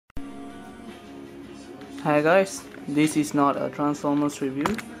Hi guys, this is not a Transformers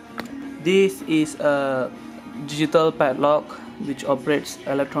review. This is a digital padlock which operates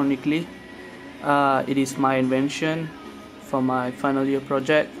electronically. It is my invention for my final year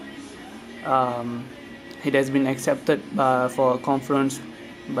project. It has been accepted for a conference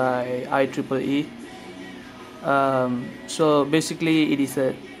by IEEE. So basically it is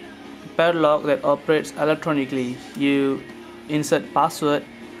a padlock that operates electronically. You insert password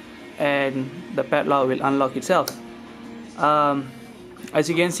and the padlock will unlock itself. As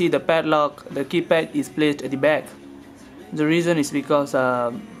you can see, the padlock, the keypad is placed at the back. The reason is because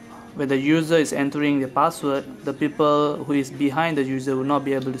when the user is entering the password, the people who is behind the user will not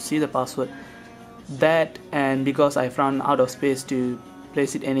be able to see the password. That, and because I've run out of space to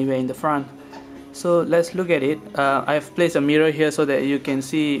place it anywhere in the front. So let's look at it. I've placed a mirror here so that you can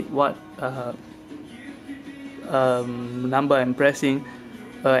see what number I'm pressing.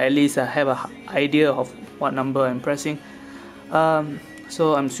 At least I have an idea of what number I'm pressing.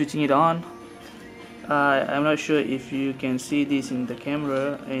 So I'm switching it on. I'm not sure if you can see this in the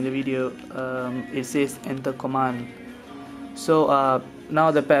camera, in the video. It says enter command. So now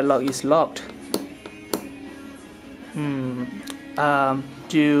the padlock is locked.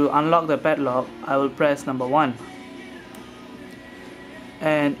 To unlock the padlock, I will press number 1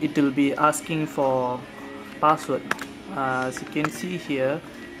 and it will be asking for password. As you can see here,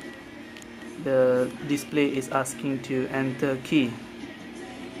 the display is asking to enter key.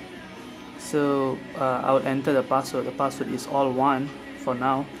 So I will enter the password. The password is all 1 for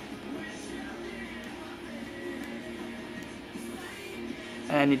now,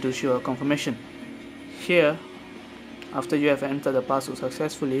 and it will show a confirmation here. After you have entered the password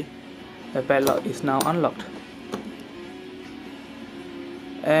successfully, the padlock is now unlocked,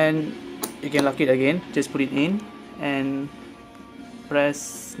 and you can lock it again. Just put it in and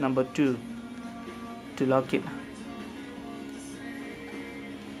press number 2 to lock it,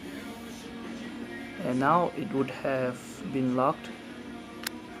 and now it would have been locked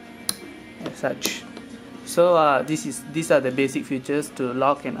as such. So these are the basic features to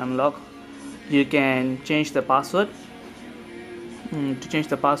lock and unlock. You can change the password. To change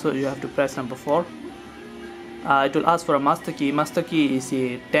the password, you have to press number 4. It will ask for a master key. Master key is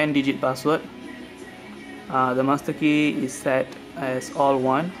a 10-digit password. The master key is set as all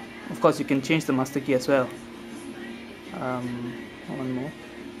 1. Of course, you can change the master key as well. One more.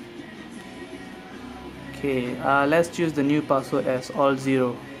 Okay, let's choose the new password as all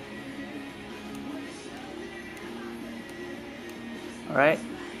 0. Alright,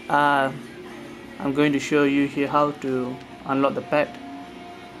 I'm going to show you here how to unlock the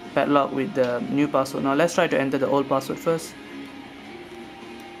padlock with the new password. Now let's try to enter the old password first.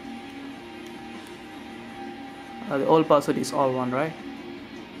 The old password is all 1, right?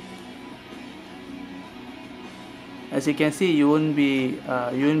 As you can see, you won't be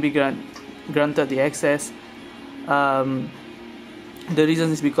granted the access. The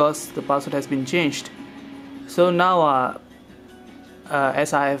reason is because the password has been changed. So now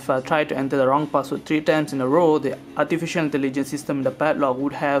as I have tried to enter the wrong password 3 times in a row, the artificial intelligence system in the padlock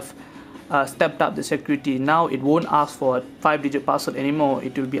would have stepped up the security. Now it won't ask for a 5-digit password anymore.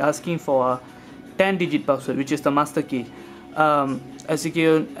 It will be asking for a 10-digit password, which is the master key. As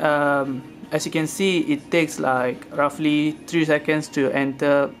you can see, it takes like roughly 3 seconds to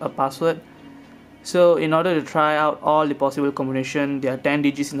enter a password. So in order to try out all the possible combination, there are 10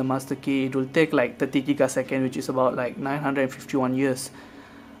 digits in the master key. It will take like 30 gigaseconds, which is about like 951 years.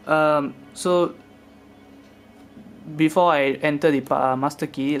 So before I enter the master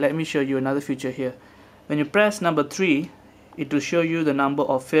key, let me show you another feature here. When you press number 3, it will show you the number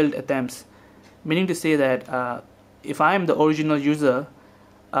of failed attempts, meaning to say that if I am the original user,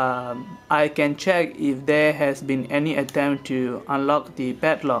 I can check if there has been any attempt to unlock the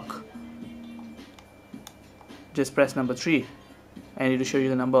padlock. Just press number 3 and it will show you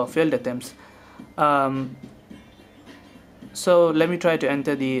the number of failed attempts. So let me try to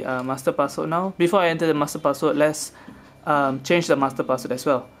enter the master password now. Before I enter the master password, let's change the master password as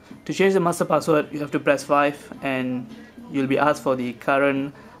well. To change the master password, you have to press 5 and you'll be asked for the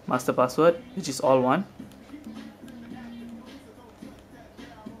current master password, which is all 1,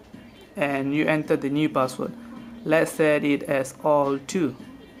 and you enter the new password. Let's set it as all 2.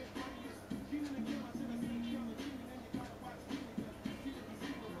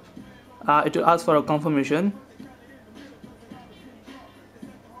 It will ask for a confirmation.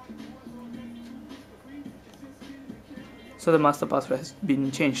 So the master password has been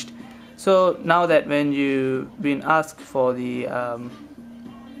changed. So now that when you've been asked for the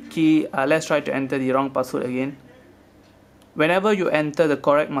key, let's try to enter the wrong password again. Whenever you enter the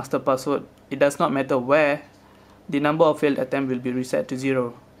correct master password, it does not matter where, the number of failed attempts will be reset to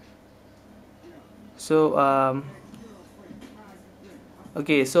 0. So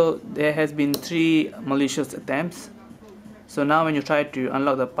okay, so there has been 3 malicious attempts. So now when you try to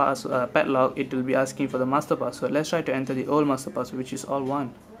unlock the padlock, it will be asking for the master password. Let's try to enter the old master password, which is all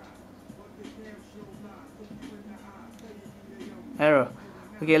 1. Error.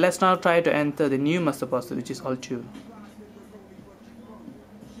 Okay, let's now try to enter the new master password, which is all 2.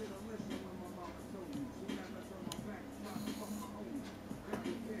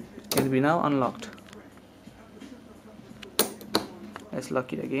 It will be now unlocked. Let's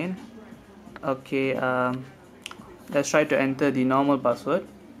lock it again. Okay, let's try to enter the normal password,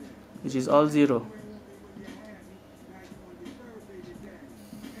 which is all 0.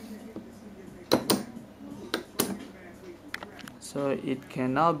 So it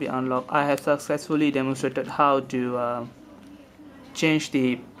can now be unlocked. I have successfully demonstrated how to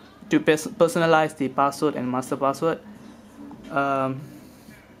personalize the password and master password.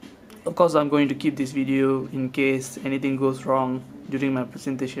 Of course, I'm going to keep this video in case anything goes wrong during my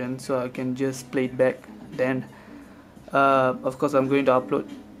presentation, so I can just play it back then. Of course, I'm going to upload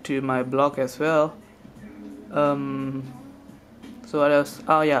to my blog as well. So what else?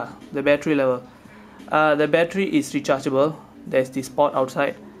 Oh yeah, the battery level. The battery is rechargeable. There's the spot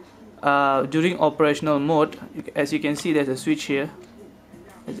outside. During operational mode, as you can see, there's a switch here.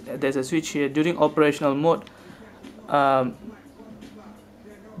 During operational mode,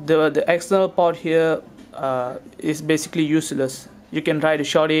 the external port here is basically useless. You can try to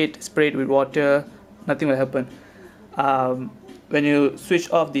short it, spray it with water, nothing will happen. When you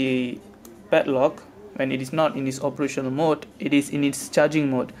switch off the padlock, when it is not in its operational mode, it is in its charging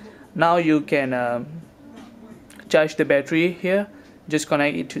mode. Now you can charge the battery here. Just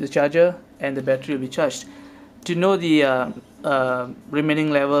connect it to the charger and the battery will be charged. To know the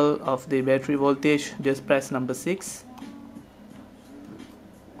remaining level of the battery voltage, just press number 6.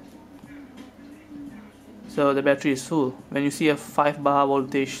 So the battery is full. When you see a 5 bar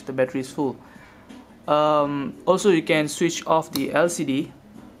voltage, the battery is full. Also, you can switch off the LCD,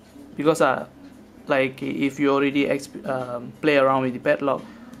 because like if you already play around with the padlock,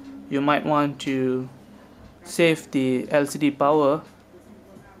 you might want to save the LCD power.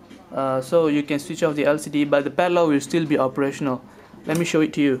 So you can switch off the LCD, but the padlock will still be operational. Let me show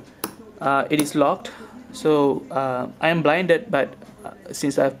it to you. It is locked, so I am blinded, but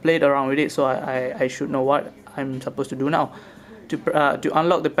since I've played around with it, so I should know what I'm supposed to do now. To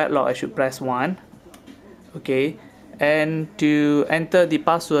unlock the padlock, I should press 1. Okay, and to enter the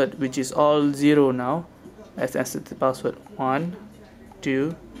password, which is all 0 now, let's enter the password. 1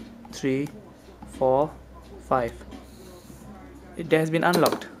 2 3 4 5. It has been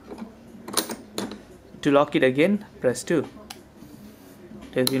unlocked. To lock it again, press 2.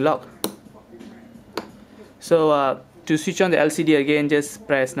 It has been locked. So to switch on the LCD again, just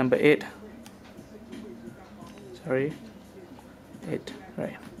press number 8. Sorry, 8,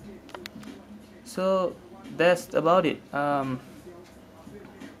 right. So that's about it.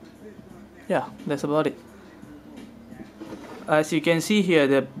 Yeah, that's about it. As you can see here,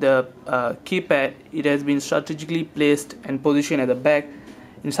 the keypad, it has been strategically placed and positioned at the back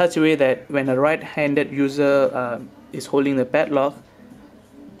in such a way that when a right-handed user is holding the padlock,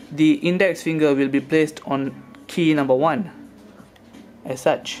 the index finger will be placed on key number 1 as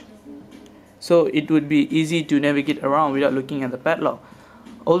such. So it would be easy to navigate around without looking at the padlock.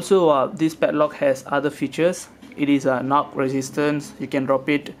 Also, this padlock has other features. It is knock resistance. You can drop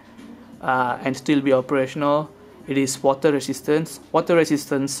it and still be operational. It is water resistance,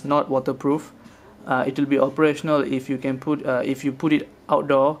 not waterproof. It will be operational if you put it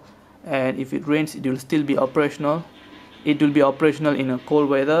outdoor, and if it rains, it will still be operational. It will be operational in a cold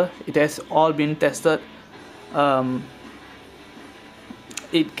weather. It has all been tested. The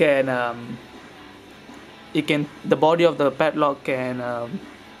body of the padlock can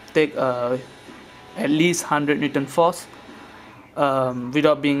take at least 100 Newton force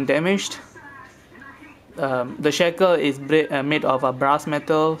without being damaged. The shackle is made of a brass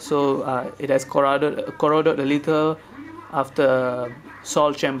metal, so it has corroded a little after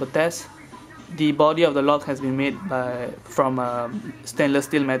salt chamber test. The body of the lock has been made from stainless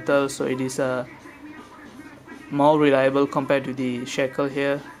steel metal, so it is more reliable compared to the shackle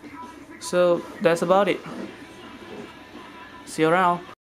here. So that's about it. See you around.